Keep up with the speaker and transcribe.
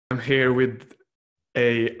here with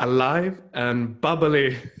a alive and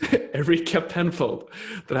bubbly Erika Penfold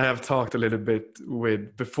that I have talked a little bit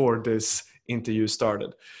with before this interview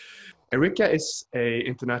started. Erika is an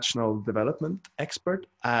international development expert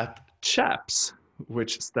at Chaps,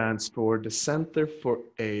 which stands for the Center for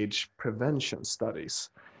AIDS Prevention Studies.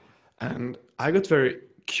 And I got very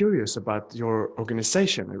curious about your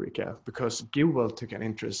organization, Erika, because Gilwell took an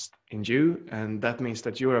interest in you, and that means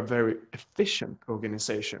that you're a very efficient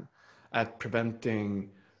organization at preventing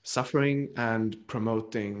suffering and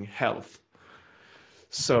promoting health.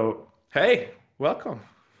 So, hey, welcome.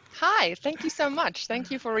 Hi, thank you so much.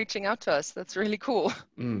 Thank you for reaching out to us. That's really cool.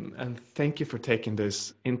 And thank you for taking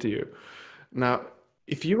this interview. Now,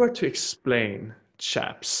 if you were to explain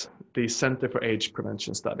CHAPS, the Center for AIDS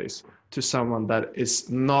Prevention Studies, to someone that is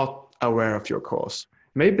not aware of your cause,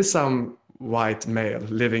 maybe some white male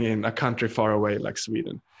living in a country far away like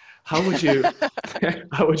Sweden, how would you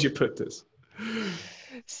how would you put this?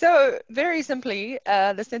 So, very simply,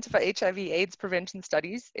 the Center for HIV/AIDS Prevention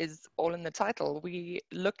Studies is all in the title. We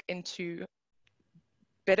look into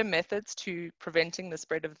better methods to preventing the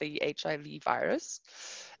spread of the HIV virus.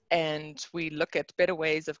 And we look at better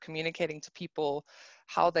ways of communicating to people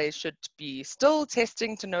how they should be still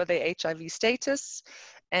testing to know their HIV status.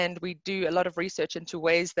 And we do a lot of research into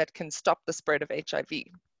ways that can stop the spread of HIV.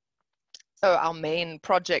 So our main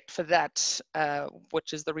project for that,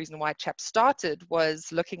 which is the reason why CHAPS started,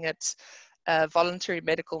 was looking at voluntary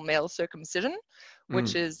medical male circumcision,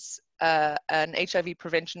 which is an HIV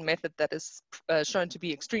prevention method that is shown to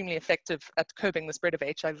be extremely effective at curbing the spread of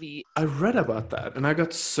HIV. I read about that and I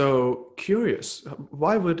got so curious.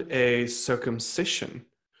 Why would a circumcision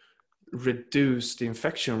reduce the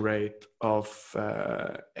infection rate of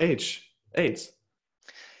AIDS?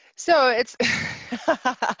 So it's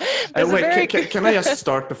wait, can I just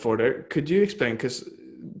start before there? Could you explain, because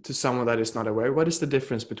to someone that is not aware, what is the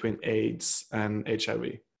difference between AIDS and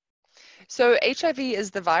HIV? So HIV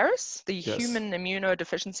is the virus, the Yes. human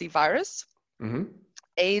immunodeficiency virus. Mm-hmm.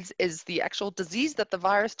 AIDS is the actual disease that the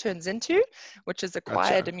virus turns into, which is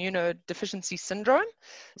acquired Gotcha. immunodeficiency syndrome.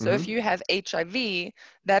 So if you have HIV,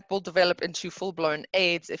 that will develop into full-blown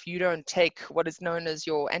AIDS if you don't take what is known as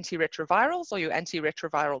your antiretrovirals or your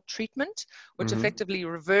antiretroviral treatment, which effectively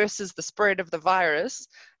reverses the spread of the virus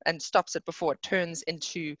and stops it before it turns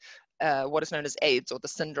into what is known as AIDS, or the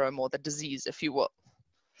syndrome, or the disease, if you will.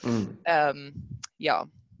 Yeah.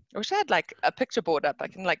 I wish I had like a picture board up. I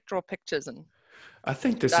can like draw pictures and I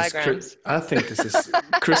think this diagrams. is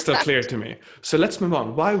crystal clear to me. So let's move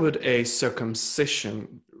on. Why would a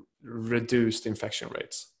circumcision reduce the infection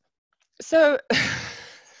rates? So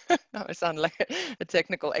now I sound like a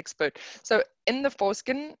technical expert. So in the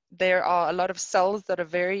foreskin, there are a lot of cells that are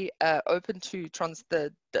very open to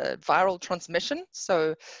the viral transmission.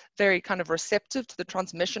 So very kind of receptive to the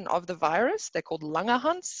transmission of the virus. They're called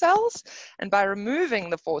Langerhans cells. And by removing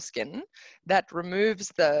the foreskin, that removes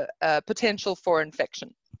the potential for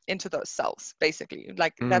infection into those cells, basically.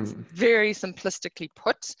 Like that's very simplistically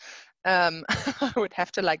put. I would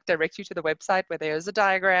have to like direct you to the website where there is a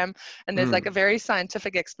diagram and there's like a very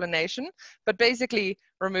scientific explanation, but basically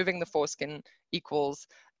removing the foreskin equals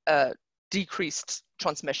decreased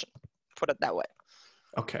transmission, put it that way.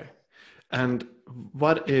 Okay. And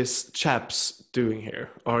what is CHAPS doing here?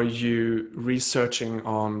 Are you researching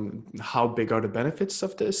on how big are the benefits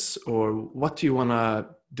of this, or what do you want to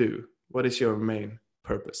do? What is your main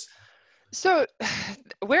purpose? So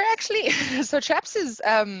we're actually, so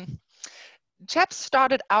CHAPS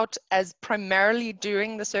started out as primarily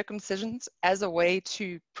doing the circumcisions as a way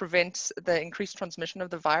to prevent the increased transmission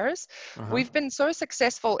of the virus. We've been so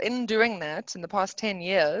successful in doing that in the past 10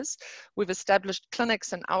 years. We've established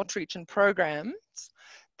clinics and outreach and programs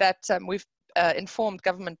that we've informed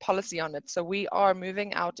government policy on it. So we are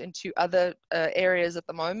moving out into other areas at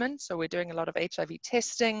the moment. So we're doing a lot of HIV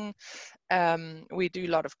testing. We do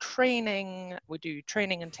a lot of training. We do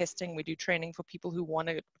training and testing. We do training for people who want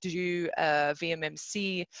to do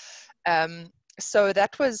VMMC. So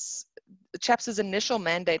that was CHAPS's initial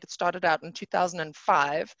mandate. It started out in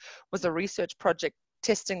 2005, was a research project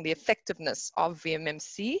testing the effectiveness of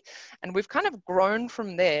VMMC. And we've kind of grown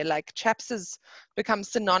from there. Like CHAPS has become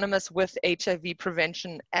synonymous with HIV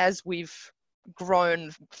prevention as we've grown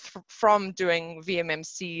from doing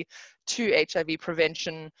VMMC to HIV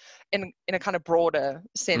prevention in a kind of broader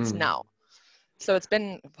sense now. So it's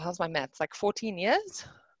been, how's my maths, like 14 years?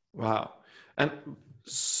 Wow. And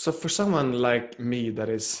so for someone like me that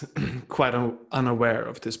is quite unaware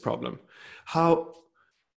of this problem, how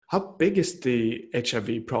big is the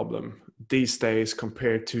HIV problem these days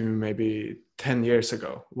compared to maybe 10 years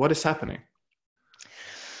ago? What is happening?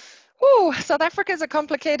 South Africa is a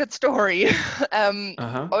complicated story.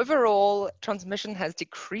 Uh-huh. Overall, transmission has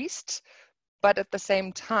decreased, but at the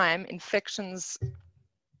same time, infections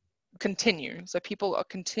continue. So people are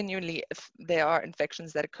continually, if there are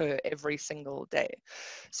infections that occur every single day.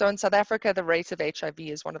 So in South Africa, the rate of HIV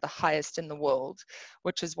is one of the highest in the world,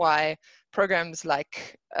 which is why programs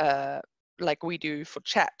like we do for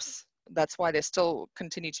Chaps, that's why they still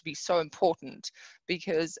continue to be so important,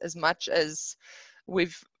 because as much as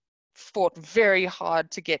we've fought very hard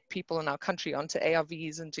to get people in our country onto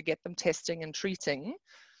ARVs and to get them testing and treating,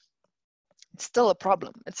 it's still a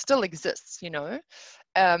problem. It still exists, you know.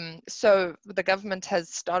 So the government has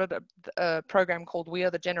started a program called We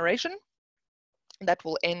Are the Generation that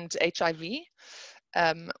will end HIV,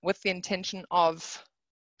 with the intention of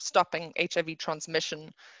stopping HIV transmission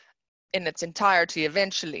in its entirety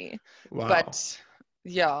eventually. Wow. But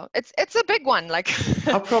yeah, it's a big one. Like,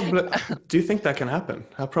 How probable do you think that can happen?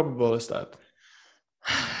 How probable is that?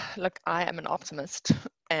 look, I am an optimist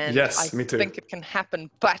and I Yes, me too. think it can happen,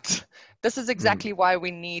 but this is exactly why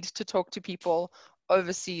we need to talk to people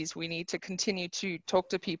overseas. We need to continue to talk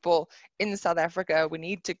to people in South Africa. We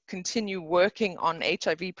need to continue working on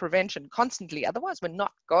HIV prevention constantly. Otherwise, we're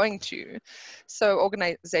not going to. So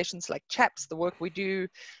organizations like Chaps, the work we do,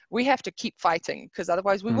 we have to keep fighting, because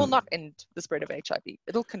otherwise we will not end the spread of HIV.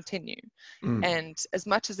 It'll continue. And as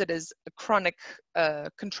much as it is a chronic,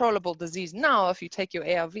 controllable disease now, if you take your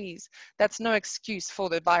ARVs, that's no excuse for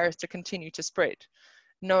the virus to continue to spread,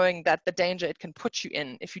 knowing that the danger it can put you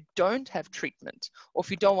in if you don't have treatment, or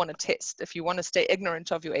if you don't want to test, if you want to stay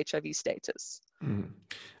ignorant of your HIV status.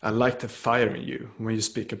 I like the fire in you when you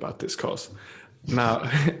speak about this cause. Now,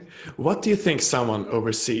 what do you think someone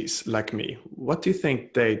overseas like me, what do you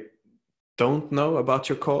think they don't know about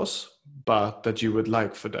your cause, but that you would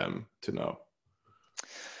like for them to know?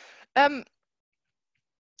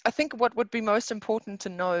 I think what would be most important to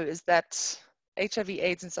know is that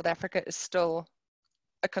HIV/AIDS in South Africa is still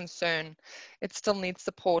a concern. It still needs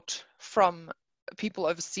support from people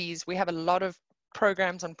overseas. We have a lot of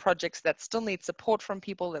programs and projects that still need support from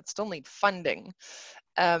people, that still need funding.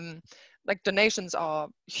 Like, donations are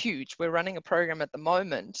huge. We're running a program at the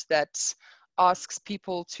moment that asks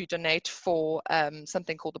people to donate for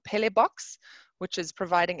something called the Pele box, which is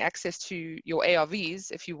providing access to your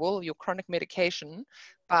ARVs, if you will, your chronic medication,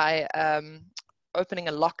 by opening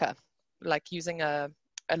a locker, like using a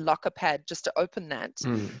locker pad just to open that.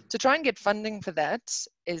 To try and get funding for that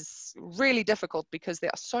is really difficult, because there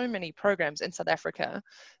are so many programs in South Africa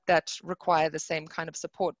that require the same kind of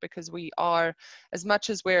support, because we are, as much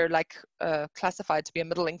as we're like classified to be a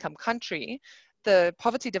middle income country, the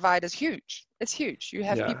poverty divide is huge. It's huge. You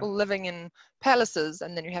have people living in palaces,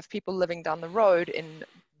 and then you have people living down the road in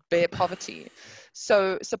bare poverty.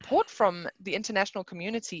 So support from the international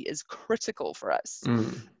community is critical for us.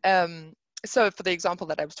 So for the example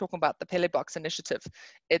that I was talking about, the Pele Box initiative,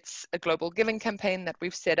 it's a global giving campaign that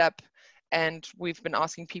we've set up, and we've been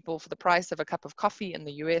asking people for the price of a cup of coffee in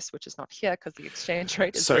the US, which is not here because the exchange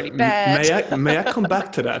rate is really bad. May I come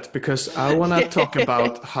back to that, because I want to talk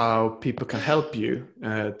about how people can help you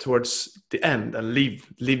towards the end, and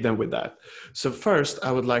leave them with that. So first,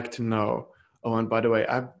 I would like to know, oh, and by the way,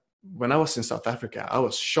 when I was in South Africa, I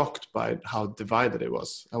was shocked by how divided it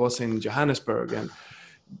was. I was in Johannesburg, and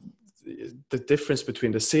the difference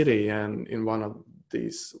between the city and in one of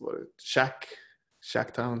these shack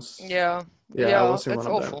towns. Yeah, I was in one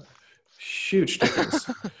of awful. them. Huge difference.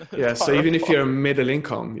 Yeah, so even if you're middle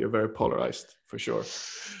income, you're very polarized, for sure.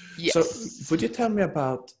 Yes. So would you tell me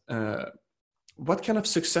about what kind of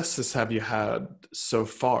successes have you had so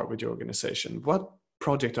far with your organization? What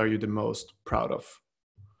project are you the most proud of?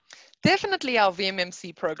 Definitely our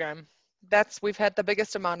VMMC program. We've had the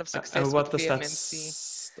biggest amount of success. And what with does VMMC. that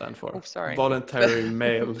stand for? Oh, sorry. Voluntary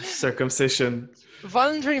male circumcision.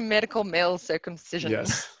 Voluntary medical male circumcision.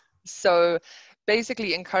 Yes. So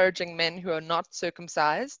basically encouraging men who are not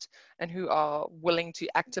circumcised and who are willing to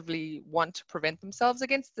actively want to prevent themselves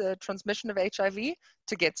against the transmission of HIV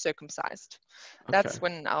to get circumcised. Okay. That's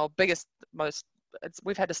when our biggest,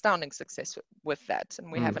 we've had astounding success with that,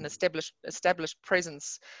 and we have an established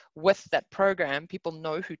presence with that program. People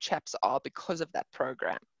know who Chaps are because of that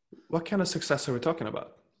program. What kind of success are we talking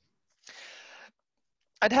about?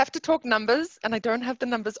 I'd have to talk numbers, and I don't have the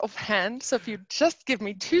numbers offhand. So if you just give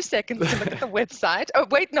me 2 seconds to look at the website. Oh,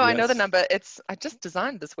 wait, no, yes. I know the number. I just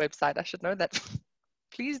designed this website. I should know that.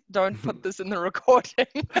 Please don't put this in the recording.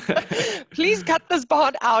 Please cut this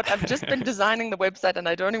part out. I've just been designing the website and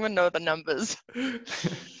I don't even know the numbers.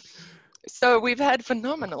 So we've had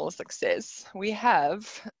phenomenal success. We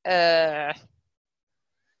have,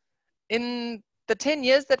 in the 10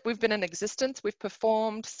 years that we've been in existence, we've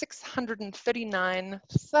performed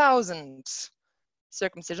 639,000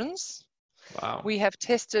 circumcisions. Wow. We have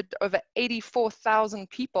tested over 84,000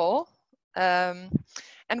 people. And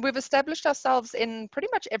we've established ourselves in pretty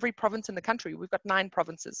much every province in the country. We've got 9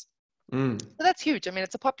 provinces. So that's huge. I mean,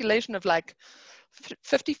 it's a population of like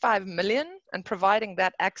 55 million, and providing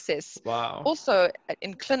that access. Wow. Also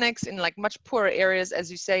in clinics in like much poorer areas,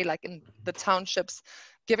 as you say, like in the townships,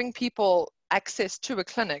 giving people access to a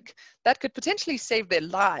clinic that could potentially save their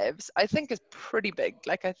lives, I think is pretty big.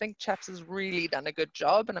 Like, I think Chaps has really done a good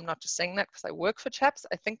job, and I'm not just saying that because I work for Chaps.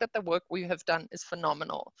 I think that the work we have done is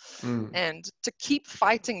phenomenal. And to keep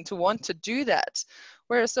fighting to want to do that,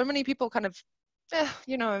 whereas so many people kind of,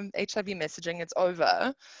 you know, HIV messaging, it's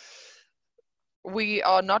over. We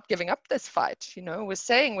are not giving up this fight. You know, we're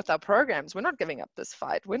saying with our programs, we're not giving up this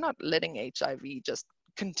fight. We're not letting HIV just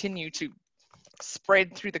continue to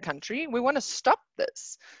spread through the country. We want to stop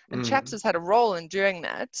this. And Chaps has had a role in doing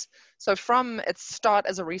that. So from its start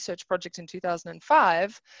as a research project in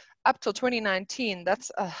 2005 up till 2019,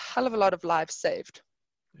 that's a hell of a lot of lives saved.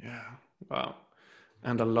 Yeah, wow.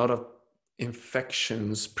 And a lot of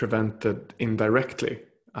infections prevented indirectly,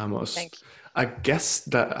 almost. Thank you. I guess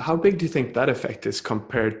that, how big do you think that effect is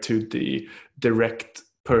compared to the direct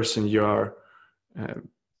person you are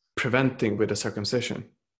preventing with a circumcision?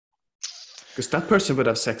 Because that person would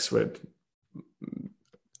have sex with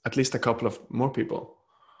at least a couple of more people.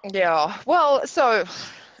 Yeah, well, so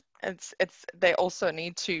it's they also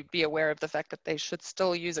need to be aware of the fact that they should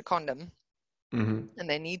still use a condom. And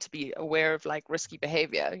they need to be aware of like risky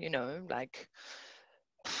behavior, you know, like,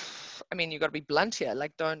 I mean, you got to be blunt here.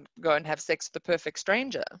 Like, don't go and have sex with the perfect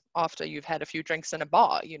stranger after you've had a few drinks in a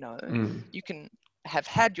bar, you know. You can have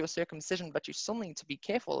had your circumcision, but you still need to be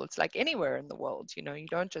careful. It's like anywhere in the world, you know, you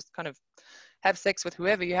don't just kind of have sex with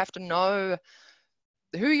whoever. You have to know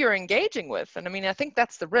who you're engaging with. And I mean, I think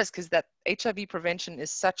that's the risk, is that HIV prevention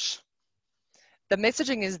is such, the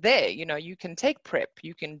messaging is there, you know, you can take PrEP,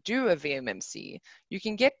 you can do a VMMC, you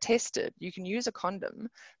can get tested, you can use a condom.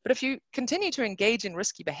 But if you continue to engage in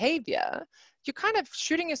risky behavior, you're kind of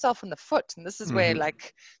shooting yourself in the foot. And this is where,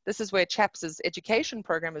 like, this is where Chaps' education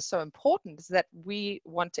program is so important, is that we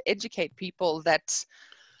want to educate people that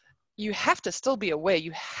you have to still be aware.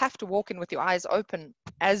 You have to walk in with your eyes open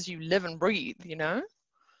as you live and breathe, you know?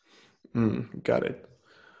 Got it.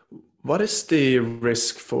 What is the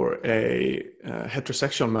risk for a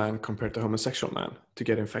heterosexual man compared to homosexual man to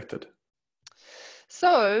get infected?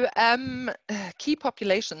 So, key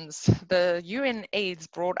populations. The UN AIDS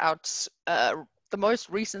brought out the most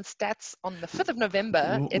recent stats on the 5th of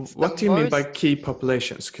November. What do you mean by key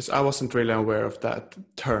populations? Because I wasn't really aware of that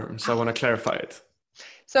term, so I want to clarify it.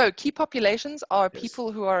 So, key populations are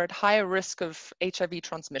people who are at higher risk of HIV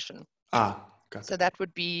transmission. Got so it. that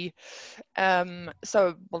would be, well,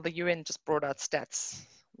 the UN just brought out stats,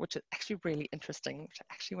 which is actually really interesting, which I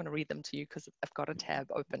actually want to read them to you because I've got a tab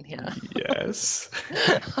open here. Yes.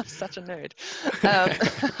 I'm such a nerd.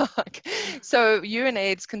 So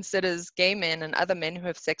UNAIDS considers gay men and other men who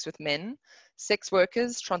have sex with men, sex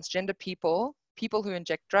workers, transgender people, people who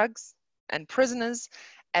inject drugs, and prisoners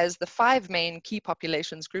as the 5 main key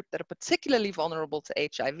populations group that are particularly vulnerable to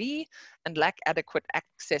HIV and lack adequate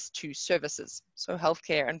access to services, so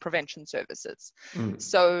healthcare and prevention services.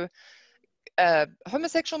 So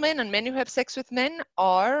homosexual men and men who have sex with men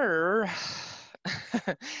are,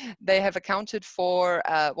 they have accounted for,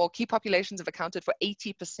 well, key populations have accounted for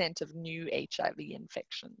 80% of new HIV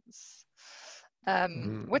infections,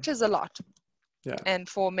 which is a lot. Yeah. And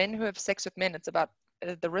for men who have sex with men, it's about,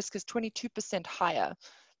 the risk is 22% higher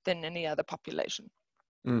than any other population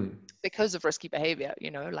because of risky behavior. You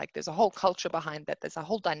know, like there's a whole culture behind that. There's a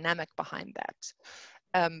whole dynamic behind that.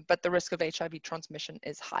 But the risk of HIV transmission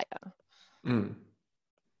is higher. And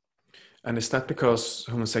is that because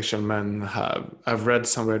homosexual men have, I've read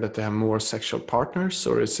somewhere that they have more sexual partners,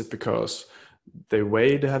 or is it because the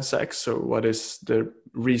way they have sex, or what is the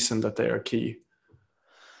reason that they are key?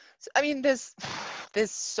 I mean, there's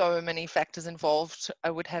so many factors involved.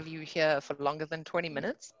 I would have you here for longer than 20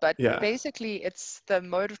 minutes, but basically it's the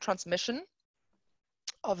mode of transmission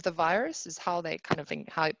of the virus is how they kind of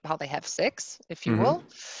how they have sex, if you will.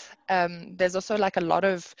 There's also like in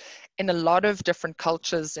a lot of different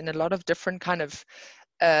cultures, in a lot of different kind of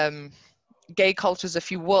gay cultures,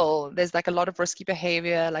 if you will, there's like a lot of risky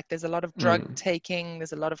behavior, like there's a lot of drug taking,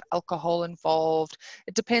 there's a lot of alcohol involved.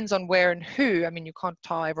 It depends on where and who. I mean, you can't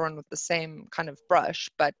tar everyone with the same kind of brush,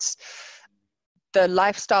 but the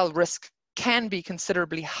lifestyle risk can be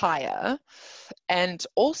considerably higher. And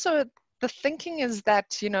also the thinking is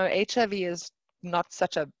that, you know, HIV is not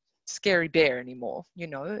such a scary bear anymore.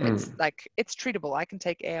 It's like, it's treatable. I can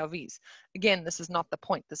take ARVs. Again, this is not the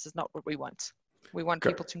point. This is not what we want. We want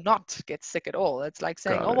people to not get sick at all. It's like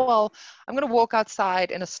saying, oh, well, I'm going to walk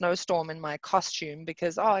outside in a snowstorm in my costume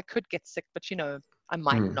because, I could get sick, but I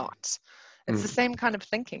might not. It's the same kind of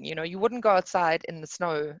thinking. You wouldn't go outside in the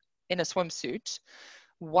snow in a swimsuit.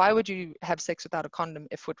 Why would you have sex without a condom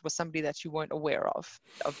if it was somebody that you weren't aware of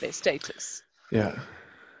their status? Yeah.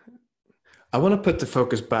 I want to put the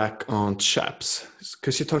focus back on Chaps,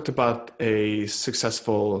 because you talked about a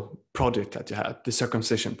successful project that you had, the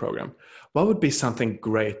circumcision program. What would be something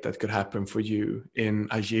great that could happen for you in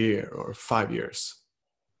a year or 5 years?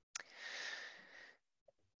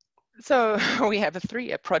 So we have a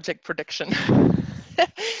 3-year project prediction.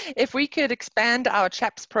 If we could expand our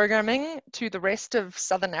Chaps programming to the rest of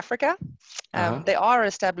Southern Africa, there are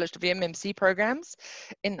established VMMC programs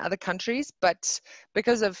in other countries, but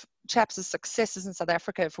because of Chaps' successes in South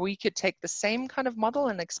Africa, if we could take the same kind of model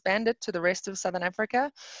and expand it to the rest of Southern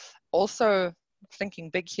Africa, also thinking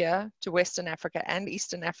big here to Western Africa and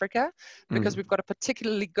Eastern Africa, because we've got a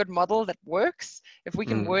particularly good model that works. If we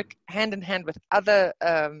can work hand in hand with other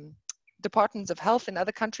departments of health in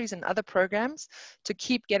other countries and other programs to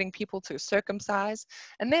keep getting people to circumcise,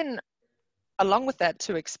 and then along with that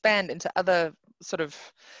to expand into other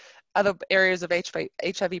areas of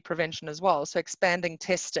HIV prevention as well. So expanding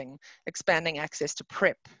testing, expanding access to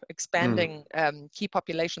PrEP, expanding key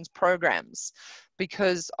populations programs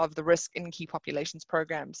because of the risk in key populations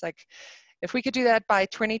programs. Like, if we could do that by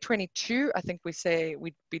 2022, I think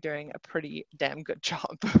we'd be doing a pretty damn good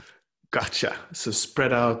job. Gotcha. So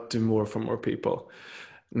spread out, do more for more people.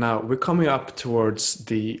 Now we're coming up towards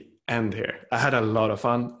the end here. I had a lot of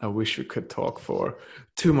fun. I wish we could talk for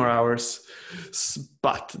 2 more hours.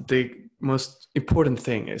 But the most important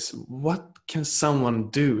thing is, what can someone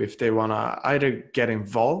do if they want to either get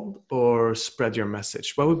involved or spread your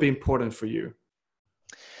message? What would be important for you?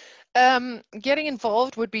 Getting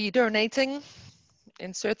involved would be donating.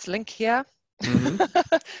 Inserts link here.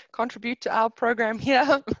 Contribute to our program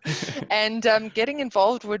here. And getting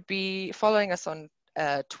involved would be following us on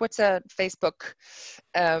Twitter, Facebook,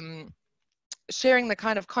 sharing the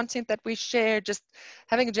kind of content that we share, just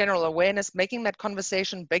having a general awareness, making that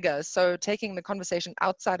conversation bigger. So taking the conversation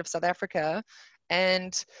outside of South Africa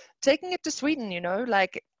and taking it to Sweden,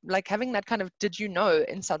 like having that kind of, did you know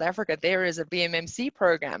in South Africa there is a VMMC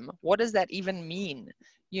program? What does that even mean?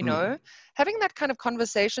 Having that kind of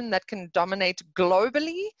conversation that can dominate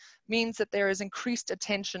globally means that there is increased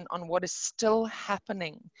attention on what is still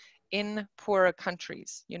happening in poorer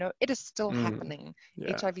countries. It is still happening.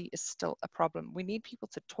 Yeah. HIV is still a problem. We need people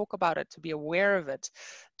to talk about it, to be aware of it,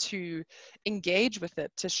 to engage with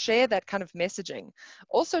it, to share that kind of messaging.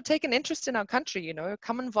 Also take an interest in our country,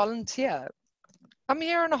 come and volunteer. Come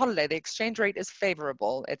here on a holiday. The exchange rate is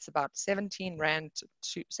favorable. It's about 17 rand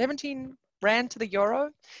to the euro.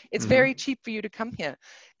 It's very cheap for you to come here.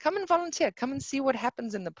 Come and volunteer. Come and see what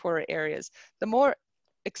happens in the poorer areas. The more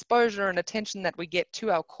exposure and attention that we get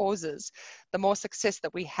to our causes, the more success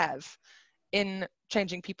that we have in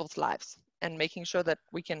changing people's lives and making sure that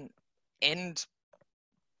we can end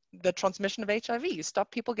the transmission of HIV,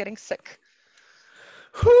 stop people getting sick.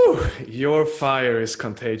 Whew, your fire is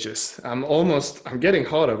contagious. I'm getting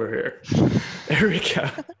hot over here.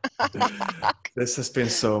 Erika, this has been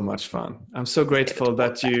so much fun. I'm so grateful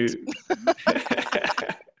that you...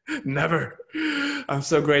 Never. I'm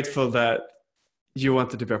so grateful that you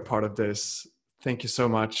wanted to be a part of this. Thank you so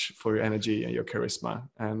much for your energy and your charisma.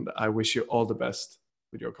 And I wish you all the best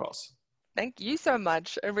with your cause. Thank you so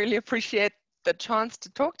much. I really appreciate the chance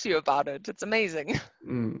to talk to you about it. It's amazing.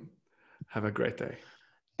 Have a great day.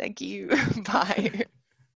 Thank you. Bye.